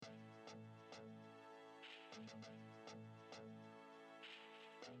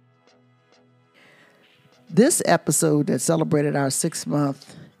This episode that celebrated our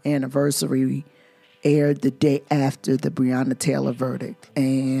 6-month anniversary aired the day after the Breonna Taylor verdict.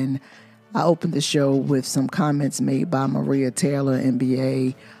 And I opened the show with some comments made by Maria Taylor,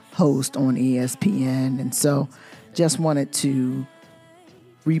 NBA host on ESPN. And so just wanted to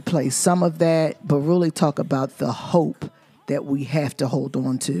replay some of that, but really talk about the hope that we have to hold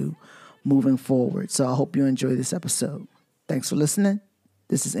on to moving forward. So I hope you enjoy this episode. Thanks for listening.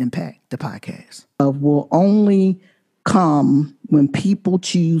 This is Impact, the podcast. Will only come when people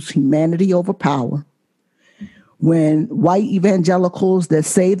choose humanity over power, when white evangelicals that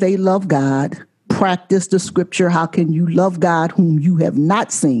say they love God practice the scripture, how can you love God whom you have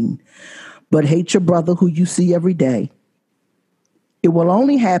not seen, but hate your brother who you see every day? It will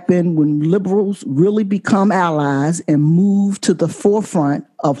only happen when liberals really become allies and move to the forefront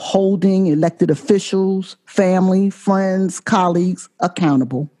of holding elected officials, family, friends, colleagues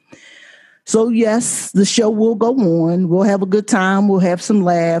accountable. So yes, the show will go on. We'll have a good time. We'll have some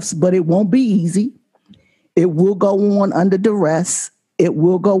laughs, but it won't be easy. It will go on under duress. It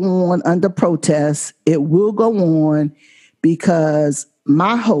will go on under protest. It will go on because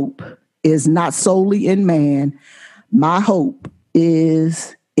my hope is not solely in man. My hope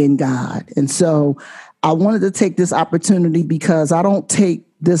is in God. And so I wanted to take this opportunity because I don't take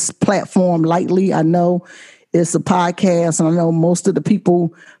this platform lightly. I know it's a podcast, and I know most of the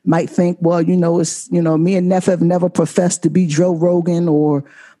people might think, well, me and Neff have never professed to be Joe Rogan or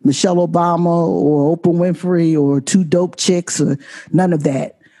Michelle Obama or Oprah Winfrey or two dope chicks or none of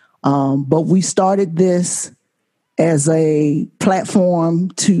that. But we started this as a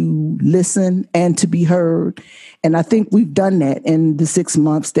platform to listen and to be heard. And I think we've done that in the 6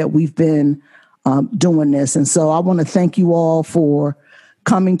 months that we've been doing this. And so I want to thank you all for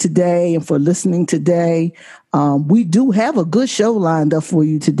coming today and for listening today. We do have a good show lined up for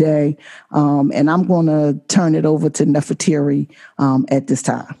you today. And I'm going to turn it over to Nefertiti at this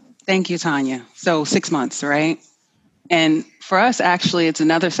time. Thank you, Tanya. So 6 months, right? And for us, actually, it's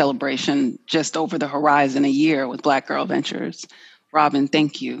another celebration just over the horizon, a year with Black Girl Ventures. Robin,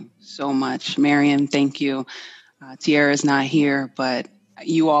 thank you so much. Marion, thank you. Tiara's not here, but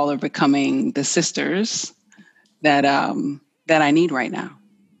you all are becoming the sisters that I need right now.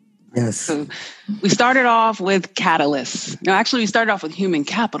 Yes. So we started off with Catalyst. No, actually, we started off with Human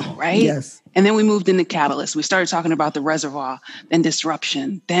Capital, right? Yes. And then we moved into Catalyst. We started talking about the reservoir, then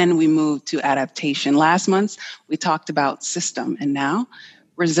disruption. Then we moved to adaptation. Last month, we talked about system, and now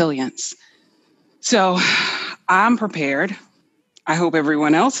resilience. So I'm prepared. I hope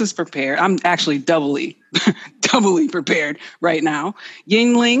everyone else is prepared. I'm actually doubly prepared right now.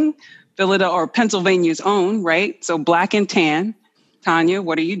 Yingling, Philadelphia, or Pennsylvania's own, right? So black and tan. Tanya,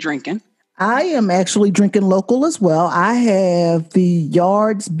 what are you drinking? I am actually drinking local as well. I have the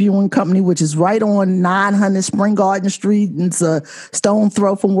Yards Brewing Company, which is right on 900 Spring Garden Street. It's a stone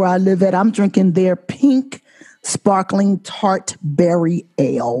throw from where I live at. I'm drinking their pink sparkling tart berry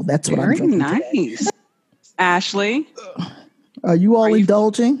ale. That's what I'm drinking. Very nice. Today. Ashley? Are you all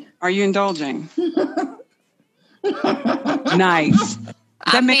indulging? Are you indulging? Nice.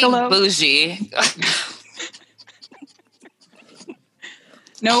 I'm being bougie.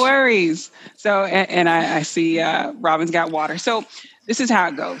 No worries. So, and I see Robin's got water. So this is how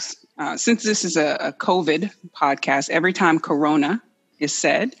it goes. Since this is a COVID podcast, every time Corona is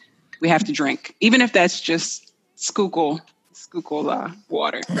said, we have to drink, even if that's just Schuylkill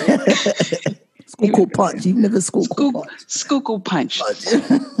water. Right? Schuylkill punch, even if it's Schuylkill punch. Schuylkill punch.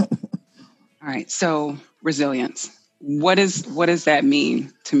 All right. So resilience. What does that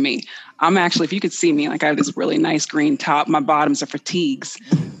mean to me? I'm actually, if you could see me, like I have this really nice green top. My bottoms are fatigues.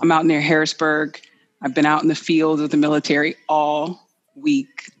 I'm out near Harrisburg. I've been out in the field with the military all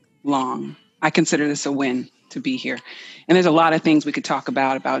week long. I consider this a win to be here. And there's a lot of things we could talk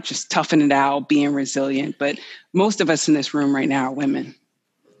about just toughing it out, being resilient. But most of us in this room right now are women.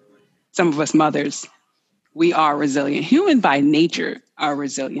 Some of us mothers, we are resilient. Human by nature are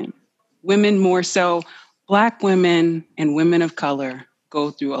resilient. Women more so. Black women and women of color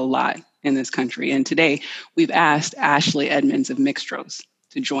go through a lot in this country. And today we've asked Ashley Edmonds of Mixtros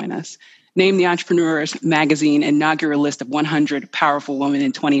to join us. Named the Entrepreneurs Magazine inaugural list of 100 powerful women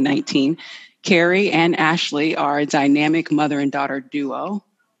in 2019. Carrie and Ashley are a dynamic mother and daughter duo,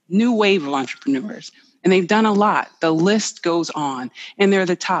 new wave of entrepreneurs. And they've done a lot. The list goes on. And they're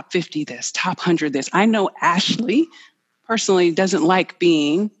the top 50 this, top 100 this. I know Ashley personally doesn't like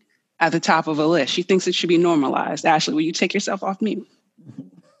being at the top of a list. She thinks it should be normalized. Ashley, will you take yourself off mute?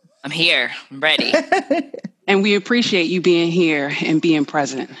 I'm here. I'm ready. And we appreciate you being here and being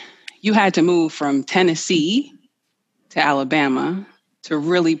present. You had to move from Tennessee to Alabama to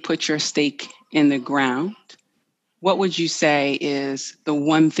really put your stake in the ground what would you say is the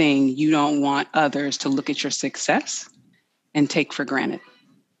one thing you don't want others to look at your success and take for granted?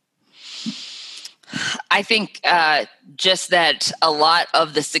 I think just that a lot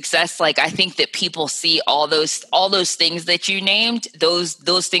of the success, like I think that people see all those things that you named,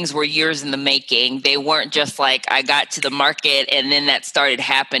 those things were years in the making. They weren't just like I got to the market and then that started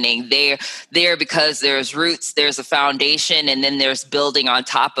happening. They're because there's roots, there's a foundation, and then there's building on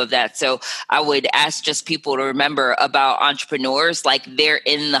top of that. So I would ask just people to remember about entrepreneurs, like they're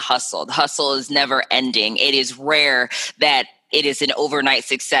in the hustle. The hustle is never ending. It is rare that it is an overnight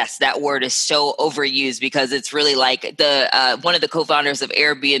success. That word is so overused because it's really like one of the co-founders of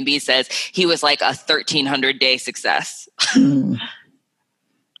Airbnb says he was like a 1,300-day success.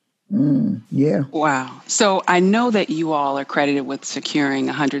 Yeah. Wow. So I know that you all are credited with securing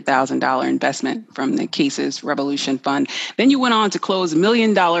a $100,000 investment from the Cases Revolution Fund. Then you went on to close $1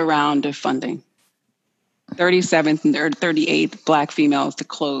 million round of funding. 37th or 38th Black females to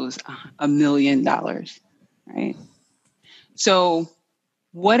close $1 million, right? So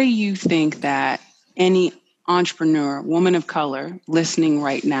what do you think that any entrepreneur, woman of color listening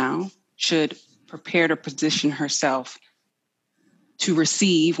right now should prepare to position herself to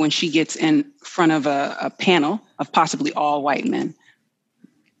receive when she gets in front of a panel of possibly all white men?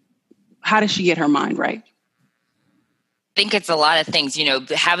 How does she get her mind right? I think it's a lot of things.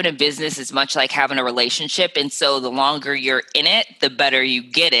 Having a business is much like having a relationship. And so the longer you're in it, the better you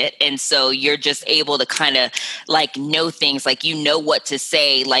get it. And so you're just able to kind of like know things, like you know what to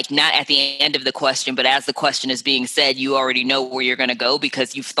say, like not at the end of the question, but as the question is being said, you already know where you're going to go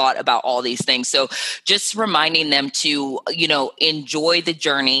because you've thought about all these things. So just reminding them to, enjoy the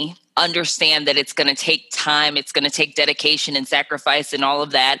journey. Understand that it's going to take time, it's going to take dedication and sacrifice and all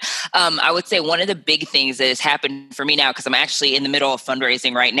of that. I would say one of the big things that has happened for me now, because I'm actually in the middle of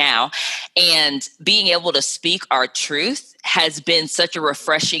fundraising right now, and being able to speak our truth has been such a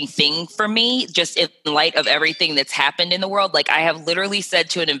refreshing thing for me, just in light of everything that's happened in the world. Like I have literally said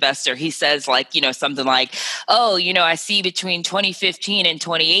to an investor, he says something like, oh, I see between 2015 and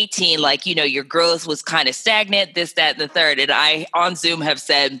 2018, your growth was kind of stagnant, this, that, and the third. And I on Zoom have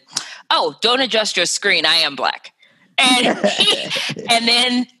said, oh, don't adjust your screen. I am Black. And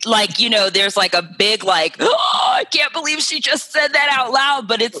then there's like a big oh, I can't believe she just said that out loud.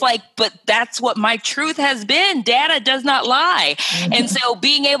 But it's like, but that's what my truth has been. Data does not lie. And so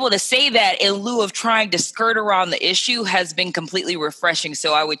being able to say that in lieu of trying to skirt around the issue has been completely refreshing.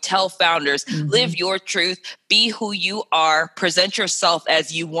 So I would tell founders, live your truth, be who you are, present yourself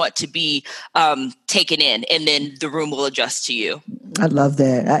as you want to be taken in, and then the room will adjust to you. I love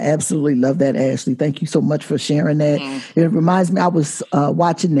that. I absolutely love that, Ashley. Thank you so much for sharing that. It reminds me, I was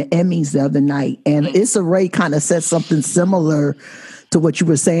watching the Emmys the other night, and Issa Rae kind of said something similar to what you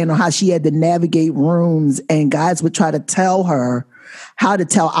were saying, on how she had to navigate rooms and guys would try to tell her how to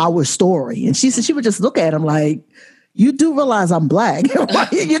tell our story. And she said she would just look at him like, you do realize I'm Black.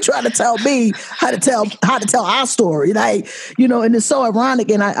 You're trying to tell me how to tell our story. And it's so ironic.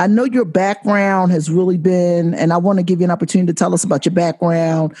 And I know your background has really been, and I want to give you an opportunity to tell us about your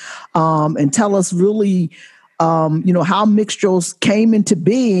background, and tell us really, how Mixtros came into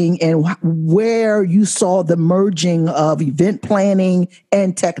being and where you saw the merging of event planning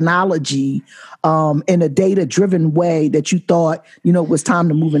and technology in a data-driven way that you thought, was time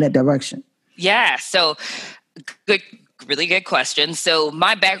to move in that direction. Yeah. So really good question. So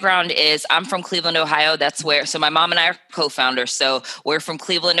my background is I'm from Cleveland, Ohio. So my mom and I are co-founders. So we're from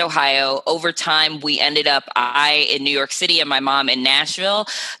Cleveland, Ohio. Over time, we ended up, I in New York City and my mom in Nashville.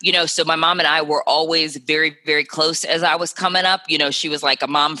 So my mom and I were always very, very close as I was coming up. She was like a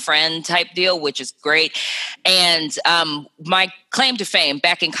mom friend type deal, which is great. And my claim to fame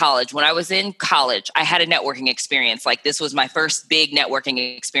back in college, when I was in college, I had a networking experience. Like this was my first big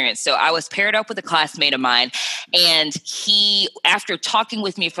networking experience. So I was paired up with a classmate of mine, and he, after talking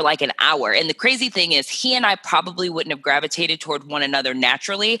with me for like an hour, and the crazy thing is he and I probably wouldn't have gravitated toward one another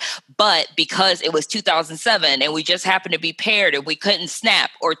naturally, but because it was 2007 and we just happened to be paired and we couldn't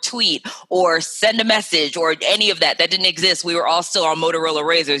snap or tweet or send a message or any of that didn't exist. We were all still on Motorola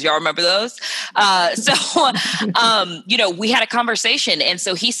Razors. Y'all remember those? We had a conversation. And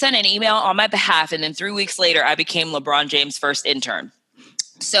so he sent an email on my behalf. And then 3 weeks later, I became LeBron James' first intern.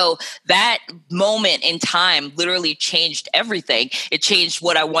 So that moment in time literally changed everything. It changed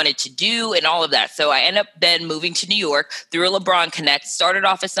what I wanted to do and all of that. So I ended up then moving to New York through a LeBron Connect, started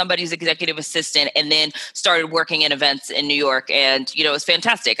off as somebody's executive assistant, and then started working in events in New York. And, it was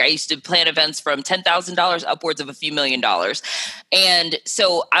fantastic. I used to plan events from $10,000 upwards of a few $1,000,000. And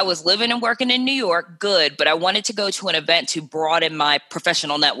so I was living and working in New York, good, but I wanted to go to an event to broaden my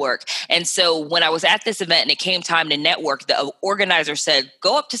professional network. And so when I was at this event and it came time to network, the organizer said,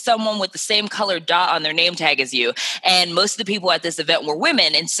 go up to someone with the same colored dot on their name tag as you. And most of the people at this event were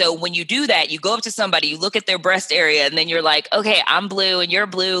women. And so when you do that, you go up to somebody, you look at their breast area, and then you're like, okay, I'm blue and you're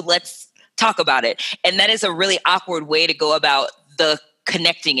blue. Let's talk about it. And that is a really awkward way to go about the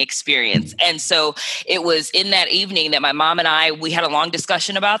connecting experience. And so it was in that evening that my mom and we had a long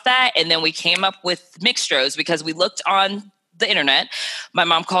discussion about that. And then we came up with Mixtros because we looked on the internet. My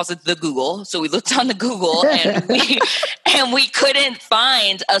mom calls it the Google. So we looked on the Google and we couldn't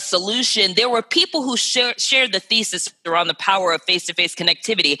find a solution. There were people who shared the thesis around the power of face-to-face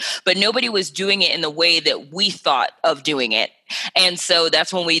connectivity, but nobody was doing it in the way that we thought of doing it. And so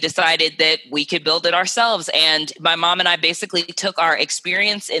that's when we decided that we could build it ourselves. And my mom and I basically took our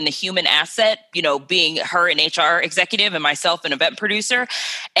experience in the human asset, being her an HR executive and myself an event producer.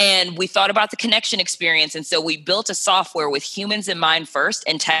 And we thought about the connection experience. And so we built a software with humans in mind first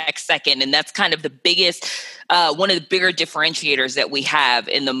and tech second. And that's kind of the biggest, one of the bigger differentiators that we have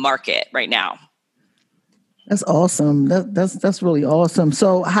in the market right now. That's awesome. That's really awesome.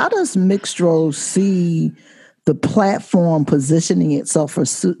 So how does Mixtro see the platform positioning itself for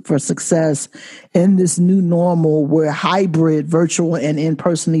success in this new normal where hybrid, virtual, and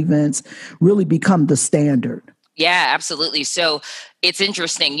in-person events really become the standard? Yeah, absolutely. So it's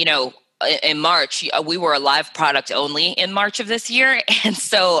interesting, in March, we were a live product only in March of this year. And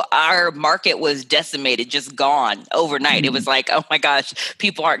so our market was decimated, just gone overnight. Mm-hmm. It was like, oh my gosh,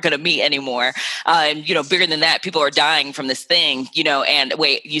 people aren't going to meet anymore. And, bigger than that, people are dying from this thing, and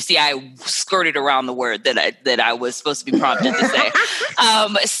wait, you see, I skirted around the word that I was supposed to be prompted to say.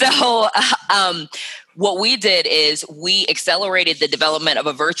 What we did is we accelerated the development of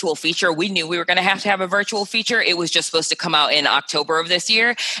a virtual feature. We knew we were going to have a virtual feature. It was just supposed to come out in October of this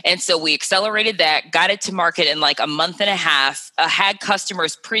year. And so we accelerated that, got it to market in like a month and a half, had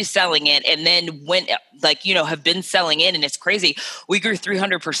customers pre-selling it, and then went have been selling in. And it's crazy. We grew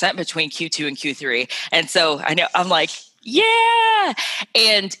 300% between Q2 and Q3. And so I know I'm like, yeah.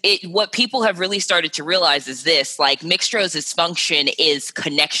 And what people have really started to realize is this, Mixtros' function is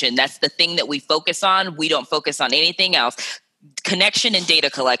connection. That's the thing that we focus on. We don't focus on anything else. Connection and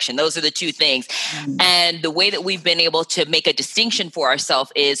data collection. Those are the two things. Mm-hmm. And the way that we've been able to make a distinction for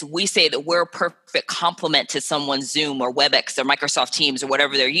ourselves is we say that we're a perfect complement to someone's Zoom or WebEx or Microsoft Teams or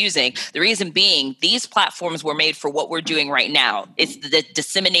whatever they're using. The reason being, these platforms were made for what we're doing right now. It's the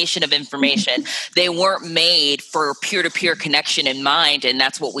dissemination of information. They weren't made for peer-to-peer connection in mind, and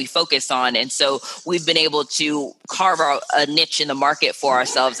that's what we focus on. And so we've been able to carve out a niche in the market for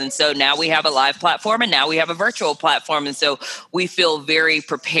ourselves. And so now we have a live platform and now we have a virtual platform. And so we feel very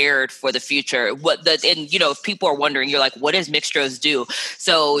prepared for the future. If people are wondering, you're like, what does Mixtros do?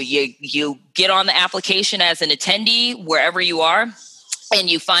 So you get on the application as an attendee wherever you are, and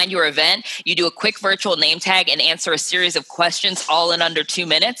you find your event, you do a quick virtual name tag and answer a series of questions all in under 2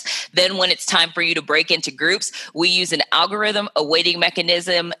 minutes. Then when it's time for you to break into groups, we use an algorithm, a weighting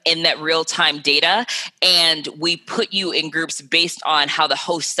mechanism in that real-time data, and we put you in groups based on how the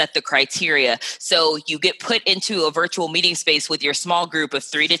host set the criteria. So you get put into a virtual meeting space with your small group of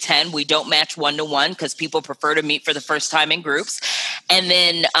 3 to 10. We don't match 1-to-1 because people prefer to meet for the first time in groups. And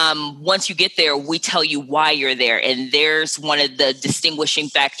then once you get there, we tell you why you're there. And there's one of the distinguishing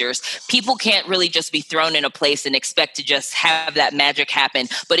factors. People can't really just be thrown in a place and expect to just have that magic happen.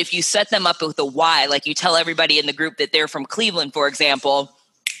 But if you set them up with a why, like you tell everybody in the group that they're from Cleveland, for example,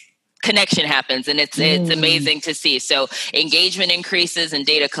 connection happens, and it's amazing to see. So engagement increases and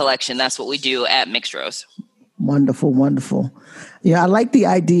data collection. That's what we do at Mixtros. Wonderful, wonderful. Yeah, I like the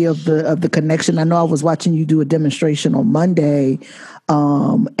idea of the connection. I know I was watching you do a demonstration on Monday,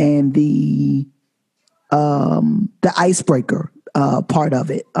 and the icebreaker part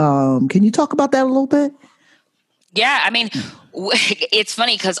of it. Can you talk about that a little bit? Yeah, I mean, it's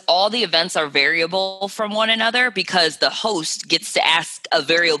funny because all the events are variable from one another because the host gets to ask a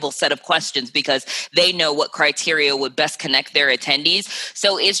variable set of questions because they know what criteria would best connect their attendees.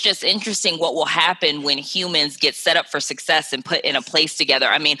 So it's just interesting what will happen when humans get set up for success and put in a place together.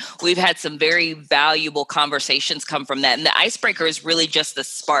 I mean, we've had some very valuable conversations come from that. And the icebreaker is really just the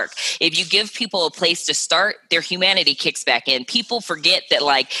spark. If you give people a place to start, their humanity kicks back in. People forget that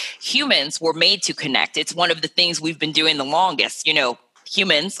humans were made to connect. It's one of the things we've been doing the longest.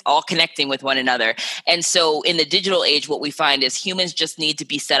 humans all connecting with one another. And so in the digital age, what we find is humans just need to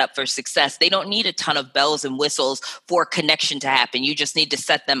be set up for success. They don't need a ton of bells and whistles for connection to happen. You just need to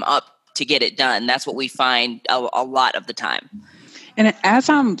set them up to get it done. That's what we find a lot of the time. And as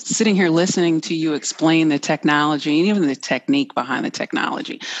I'm sitting here listening to you explain the technology and even the technique behind the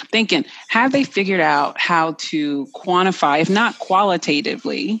technology, thinking, have they figured out how to quantify, if not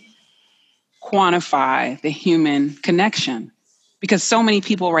qualitatively, quantify the human connection? Because so many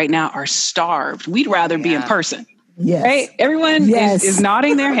people right now are starved. We'd rather be in person. Yes. Right? Everyone is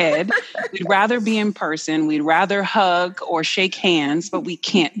nodding their head. We'd rather be in person. We'd rather hug or shake hands, but we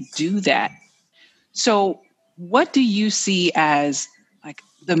can't do that. So what do you see as like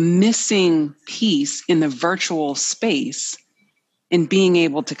the missing piece in the virtual space in being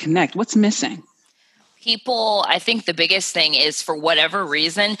able to connect? What's missing? People, I think the biggest thing is, for whatever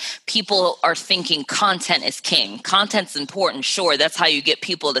reason, people are thinking content is king. Content's important, sure. That's how you get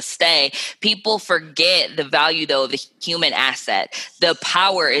people to stay. People forget the value, though, of the human asset. The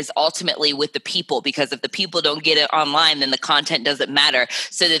power is ultimately with the people, because if the people don't get it online, then the content doesn't matter.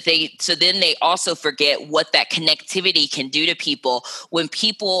 So then they also forget what that connectivity can do to people. When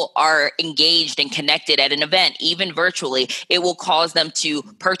people are engaged and connected at an event, even virtually, it will cause them to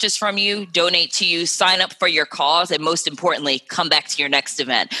purchase from you, donate to you, sign up for your cause, and most importantly, come back to your next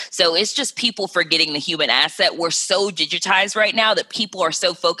event. So it's just people forgetting the human asset. We're so digitized right now that people are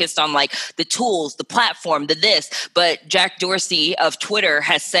so focused on like the tools, the platform, the this. But Jack Dorsey of Twitter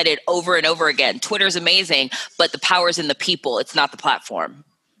has said it over and over again. Twitter's amazing, but the power's in the people. It's not the platform.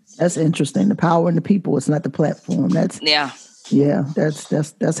 That's interesting. The power in the people. It's not the platform. Yeah,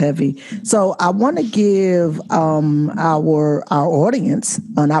 that's heavy. So I want to give our audience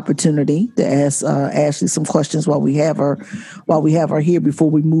an opportunity to ask Ashley some questions while we have her here, before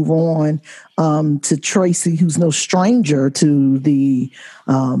we move on to Tracy, who's no stranger to the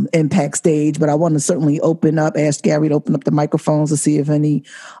Impact stage. But I want to certainly ask Gary to open up the microphones to see if any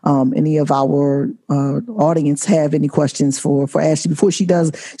of our audience have any questions for Ashley before she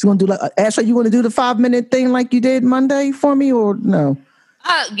does. She's going to do Ashley, you want to do the 5-minute thing like you did Monday for me, or no?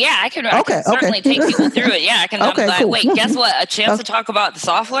 Yeah, I can certainly take people through it. Yeah, I can. Okay, cool. Wait, guess what? A chance to talk about the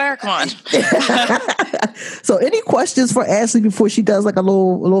software? Come on. So any questions for Ashley before she does like a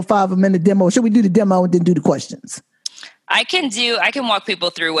little 5-minute demo? Should we do the demo and then do the questions? I can walk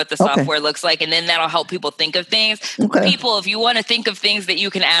people through what the software looks like, and then that'll help people think of things. Okay. People, if you want to think of things that you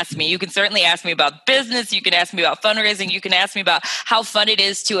can ask me, you can certainly ask me about business. You can ask me about fundraising. You can ask me about how fun it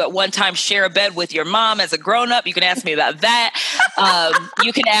is to at one time share a bed with your mom as a grown-up. You can ask me about that.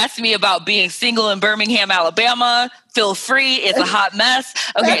 You can ask me about being single in Birmingham, Alabama. Feel free. It's a hot mess.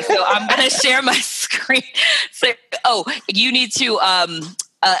 Okay, so I'm going to share my screen. You need to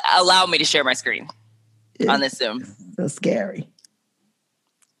allow me to share my screen on this Zoom. That's scary.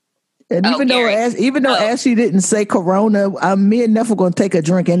 And even though Ashley didn't say Corona, me and Neff are going to take a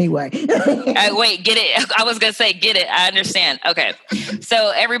drink anyway. Wait, get it? I was going to say, get it. I understand. Okay.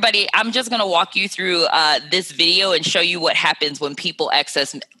 So everybody, I'm just going to walk you through this video and show you what happens when people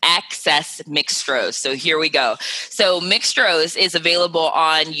access Mixtros. So here we go. So Mixtros is available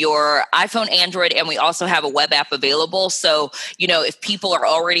on your iPhone, Android, and we also have a web app available. So, if people are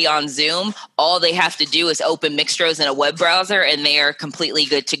already on Zoom, all they have to do is open Mixtros in a web browser and they are completely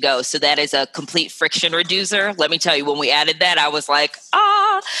good to go. So that is a complete friction reducer. Let me tell you, when we added that, I was like,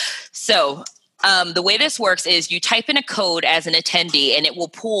 So the way this works is you type in a code as an attendee and it will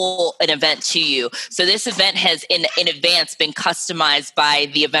pull an event to you. So this event has in advance been customized by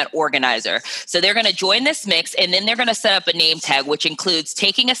the event organizer. So they're going to join this mix and then they're going to set up a name tag, which includes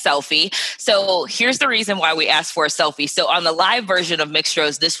taking a selfie. So here's the reason why we asked for a selfie. So on the live version of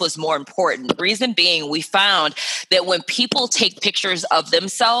Mixtros, this was more important. Reason being, we found that when people take pictures of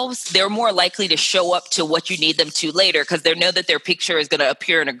themselves, they're more likely to show up to what you need them to later because they know that their picture is going to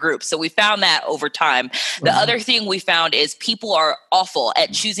appear in a group. So we found that over time. The other thing we found is people are awful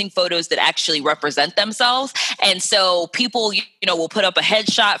at choosing photos that actually represent themselves. And so people, will put up a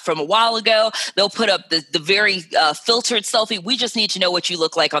headshot from a while ago. They'll put up the very filtered selfie. We just need to know what you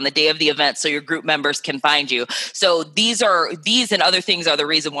look like on the day of the event so your group members can find you. So these and other things are the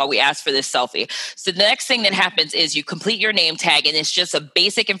reason why we asked for this selfie. So the next thing that happens is you complete your name tag and it's just a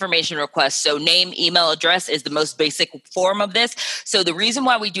basic information request. So name, email address is the most basic form of this. So the reason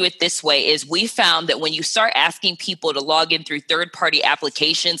why we do it this way is we we found that when you start asking people to log in through third-party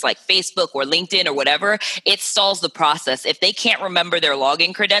applications like Facebook or LinkedIn or whatever, it stalls the process. If they can't remember their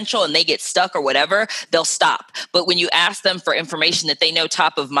login credential and they get stuck or whatever, they'll stop. But when you ask them for information that they know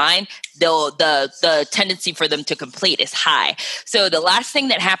top of mind, the tendency for them to complete is high. So the last thing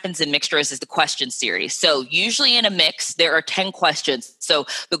that happens in Mixtros is the question series. So usually in a mix, there are 10 questions. So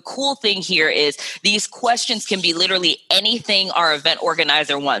the cool thing here is these questions can be literally anything our event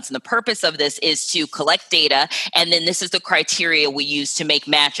organizer wants. And the purpose of this is to collect data. And then this is the criteria we use to make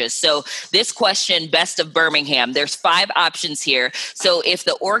matches. So this question, Best of Birmingham, there's 5 options here. So if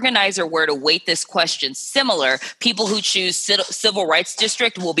the organizer were to weight this question similar, people who choose Civil Rights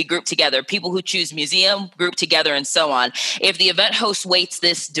District will be grouped together. People who choose museum, grouped together, and so on. If the event host weights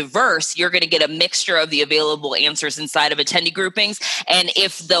this diverse, you're going to get a mixture of the available answers inside of attendee groupings. And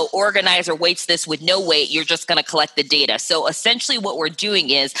if the organizer weights this with no weight, you're just going to collect the data. So essentially what we're doing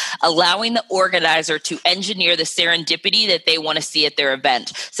is allowing the organizer to engineer the serendipity that they want to see at their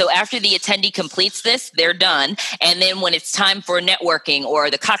event. So after the attendee completes this, they're done. And then when it's time for networking or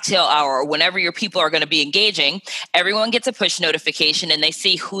the cocktail hour or whenever your people are going to be engaging, everyone gets a push notification and they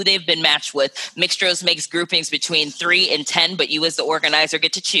see who they've been matched with. Mixtros makes groupings between 3 and 10, but you as the organizer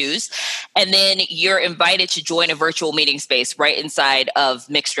get to choose. And then you're invited to join a virtual meeting space right inside of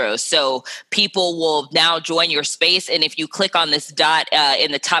Mixtros. So people will now join your space. And if you click on this dot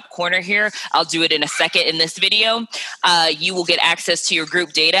in the top corner here, I'll do it in a second in this video, you will get access to your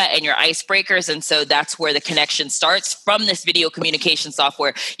group data and your icebreakers. And so that's where the connection starts. From this video communication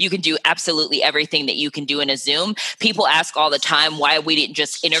software, you can do absolutely everything that you can do in a Zoom. People ask all the time why we didn't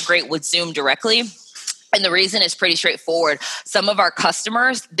just integrate with Zoom directly. And the reason is pretty straightforward. Some of our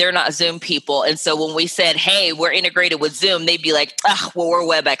customers, they're not Zoom people. And so when we said, hey, we're integrated with Zoom, they'd be like, well, we're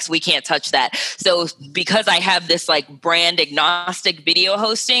WebEx. We can't touch that. So because I have this like brand agnostic video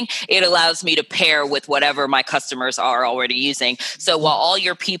hosting, it allows me to pair with whatever my customers are already using. So while all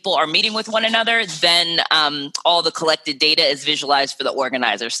your people are meeting with one another, then all the collected data is visualized for the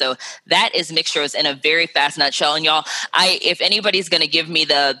organizer. So that is Mixtros in a very fast nutshell. And y'all, if anybody's going to give me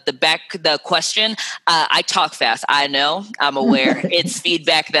the question, I talk fast. I know. I'm aware. It's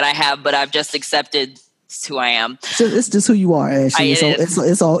feedback that I have, but I've just accepted it's who I am. So it's just who you are, Ashley.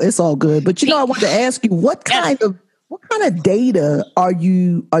 So it's all good. But I wanted to ask you, what kind of data are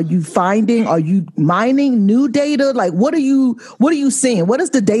you finding? Are you mining new data? Like what are you seeing? What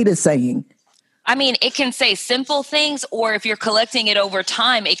is the data saying? I mean, it can say simple things, or if you're collecting it over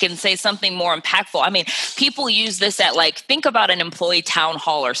time, it can say something more impactful. I mean, people use this at think about an employee town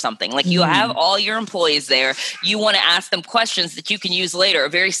hall or something. Like you have all your employees there. You want to ask them questions that you can use later. A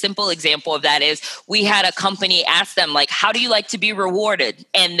very simple example of that is we had a company ask them, how do you like to be rewarded?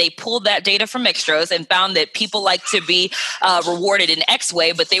 And they pulled that data from Mixtros and found that people like to be rewarded in X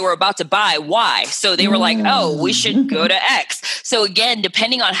way, but they were about to buy Y. So they were like, oh, we should go to X. So again,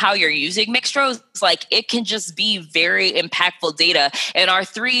 depending on how you're using Mixtros, it can just be very impactful data. And our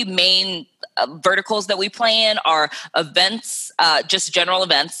 3 main verticals that we play in are events, just general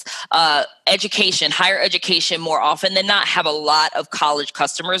events, education, higher education. More often than not, have a lot of college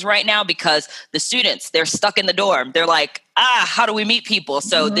customers right now because the students, they're stuck in the dorm. They're like, how do we meet people?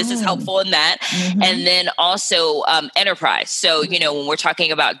 So this is helpful in that. And then also enterprise. So, when we're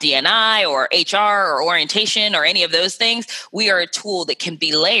talking about D&I or HR or orientation or any of those things, we are a tool that can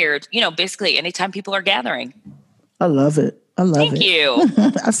be layered, basically anytime people are gathering. I love it. Thank you.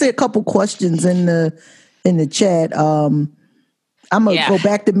 I see a couple questions in the chat. I'm going to go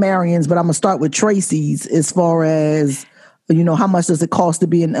back to Marion's, but I'm going to start with Tracy's as far as, how much does it cost to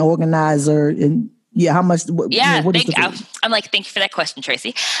be an organizer? And how much? What thank you for that question,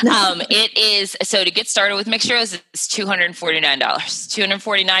 Tracy. It is, so to get started with Mixtros, it's $249.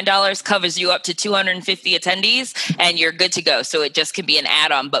 $249 covers you up to 250 attendees and you're good to go. So it just can be an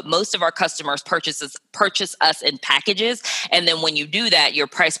add-on, but most of our customers purchase us in packages. And then when you do that, your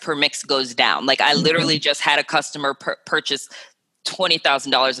price per mix goes down. I literally just had a customer purchase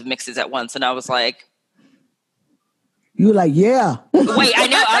 $20,000 of mixes at once. And I was like, you were like, yeah. Wait, I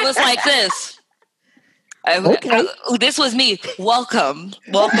know. I was like this. Okay. This was me. Welcome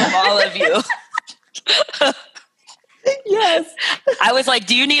all of you. Yes. I was like,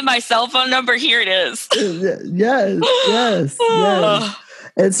 do you need my cell phone number? Here it is. Yes.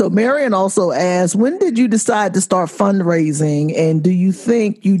 And so Marion also asked, when did you decide to start fundraising? And do you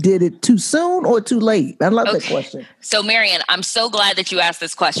think you did it too soon or too late? I love that question. So Marion, I'm so glad that you asked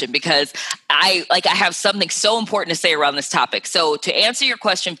this question because I have something so important to say around this topic. So to answer your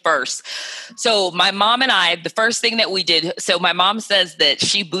question first, so my mom and I, the first thing that we did, so my mom says that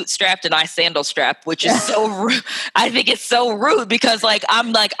she bootstrapped and I sandal strapped, which is so rude. I think it's so rude because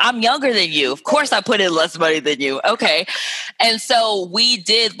I'm younger than you. Of course I put in less money than you. Okay. And so we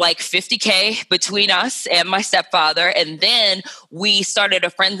did like $50K between us and my stepfather. And then we started a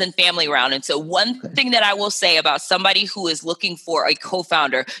friends and family round. And so one thing that I will say about somebody who is looking for a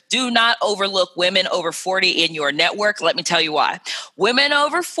co-founder, do not overlook women over 40 in your network. Let me tell you why. Women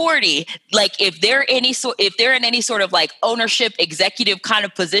over 40, like if they're in any sort of like ownership executive kind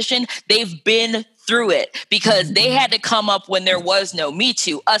of position, they've been through it because they had to come up when there was no me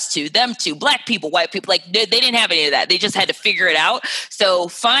too, us too, them too, black people, white people. Like they didn't have any of that. They just had to figure it out. So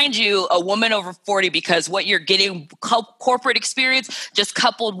find you a woman over 40 because what you're getting corporate experience just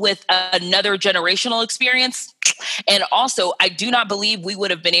coupled with another generational experience. And also, I do not believe we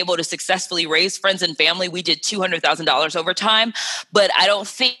would have been able to successfully raise friends and family. We did $200,000 over time, but I don't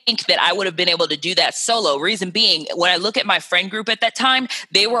think that I would have been able to do that solo. Reason being, when I look at my friend group at that time,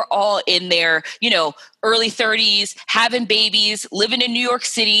 they were all in their, early 30s, having babies, living in New York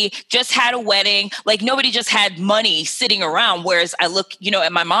City, just had a wedding. Like nobody just had money sitting around. Whereas I look,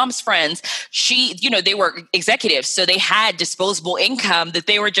 at my mom's friends, they were executives. So they had disposable income that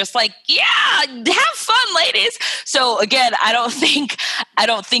they were just like, yeah, have fun, ladies. So again, I don't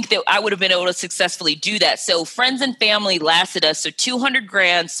think that I would have been able to successfully do that. So friends and family lasted us. So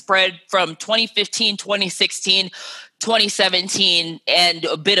 $200,000 spread from 2015, 2016, 2017 and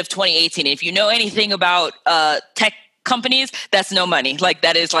a bit of 2018. If you know anything about tech companies, that's no money. Like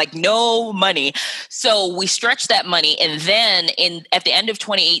that is like no money. So we stretched that money. And then at the end of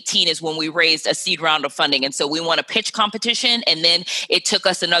 2018 is when we raised a seed round of funding. And so we won a pitch competition. And then it took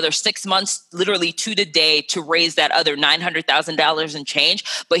us another 6 months, literally to the day, to raise that other $900,000 and change.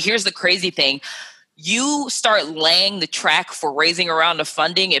 But here's the crazy thing. You start laying the track for raising a round of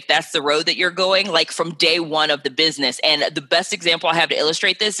funding, if that's the road that you're going, like from day one of the business. And the best example I have to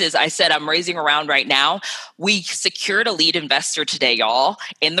illustrate this is I said, I'm raising a round right now. We secured a lead investor today, y'all,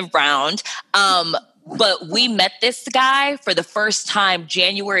 in the round. But we met this guy for the first time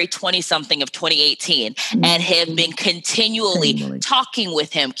January 20-something of 2018 and have been continually talking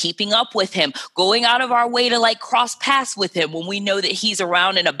with him, keeping up with him, going out of our way to like cross paths with him when we know that he's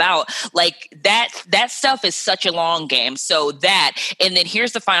around and about. Like that stuff is such a long game. So that, and then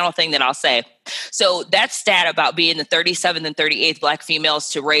here's the final thing that I'll say. So that stat about being the 37th and 38th Black females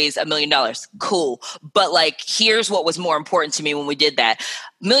to raise $1 million, cool. But like, here's what was more important to me when we did that.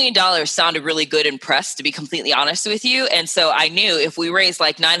 $1 million sounded really good in press, to be completely honest with you. And so I knew if we raised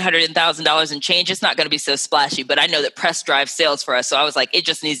like $900,000 and change, it's not going to be so splashy, but I know that press drives sales for us. So I was like, it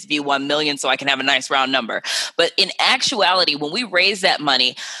just needs to be 1 million so I can have a nice round number. But in actuality, when we raised that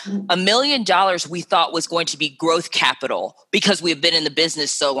money, $1 million we thought was going to be growth capital because we've been in the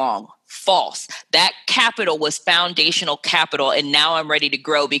business so long. False. That capital was foundational capital. And now I'm ready to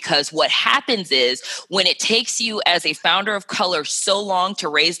grow because what happens is when it takes you as a founder of color so long to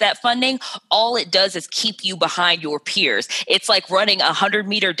raise that funding, all it does is keep you behind your peers. It's like running a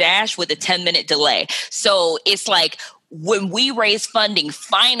 100-meter dash with a 10-minute delay. So it's like, when we raise funding,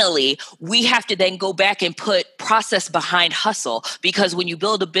 finally, we have to then go back and put process behind hustle because when you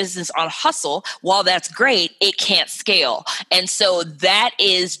build a business on hustle, while that's great, it can't scale. And so that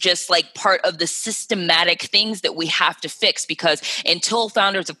is just like part of the systematic things that we have to fix because until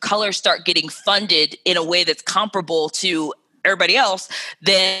founders of color start getting funded in a way that's comparable to everybody else,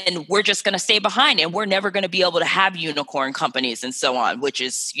 then we're just going to stay behind and we're never going to be able to have unicorn companies and so on, which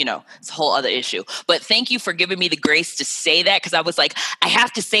is, it's a whole other issue. But thank you for giving me the grace to say that because I was like, I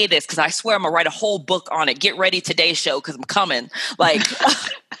have to say this because I swear I'm going to write a whole book on it. Get ready today's show because I'm coming. Like,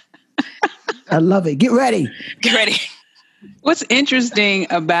 I love it. Get ready. Get ready. What's interesting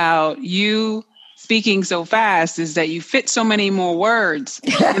about you speaking so fast is that you fit so many more words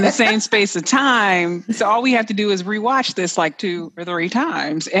in the same space of time. So all we have to do is rewatch this like 2 or 3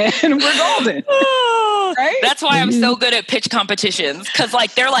 times and we're golden. Right? That's why I'm so good at pitch competitions. Cause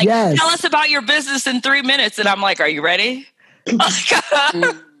like, they're like, Tell us about your business in 3 minutes. And I'm like, are you ready?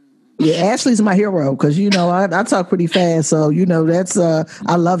 Yeah, Ashley's my hero. Cause I talk pretty fast. So, that's,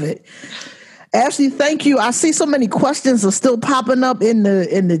 I love it. Ashley, thank you. I see so many questions are still popping up in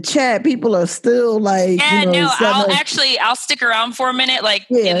the chat. People are still like, I'll stick around for a minute,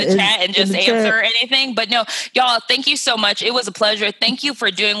 in the chat and just answer anything. But no, y'all, thank you so much. It was a pleasure. Thank you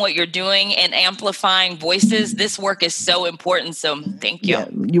for doing what you're doing and amplifying voices. This work is so important. So thank you. Yeah,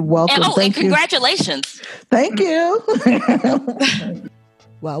 you're welcome. And congratulations. Thank you.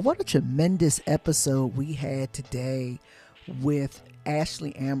 Wow, what a tremendous episode we had today with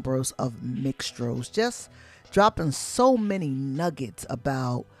Ashley Ambrose of Mixtros, just dropping so many nuggets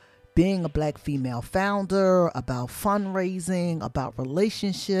about being a Black female founder, about fundraising, about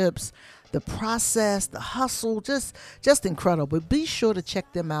relationships, the process, the hustle, just incredible. Be sure to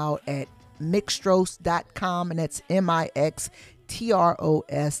check them out at mixtros.com, and that's MIXTROS.com.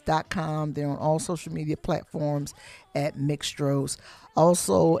 They're on all social media platforms at Mixtros.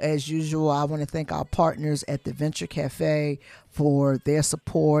 Also, as usual, I want to thank our partners at the Venture Cafe for their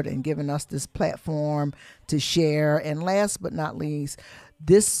support and giving us this platform to share. And last but not least,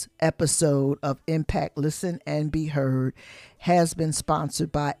 this episode of Impact Listen and Be Heard has been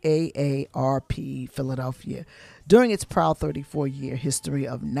sponsored by AARP Philadelphia. During its proud 34-year history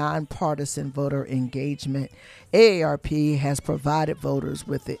of nonpartisan voter engagement, AARP has provided voters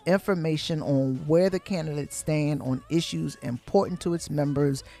with the information on where the candidates stand on issues important to its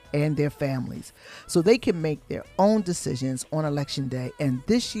members and their families, so they can make their own decisions on Election Day, and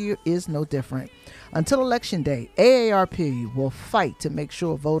this year is no different. Until Election Day, AARP will fight to make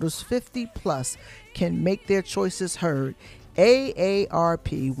sure voters 50 plus can make their choices heard.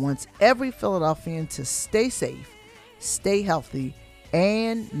 AARP wants every Philadelphian to stay safe, stay healthy,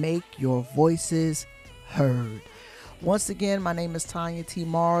 and make your voices heard. Once again, my name is Tanya T.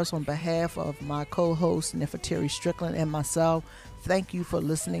 Morris. On behalf of my co-host, Nefertari Strickland, and myself, thank you for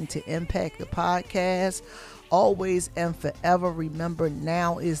listening to Impact the Podcast. Always and forever remember,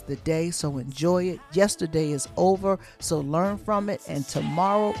 now is the day, so enjoy it. Yesterday is over, so learn from it, and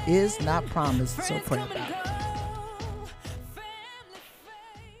tomorrow is not promised, so pray about it.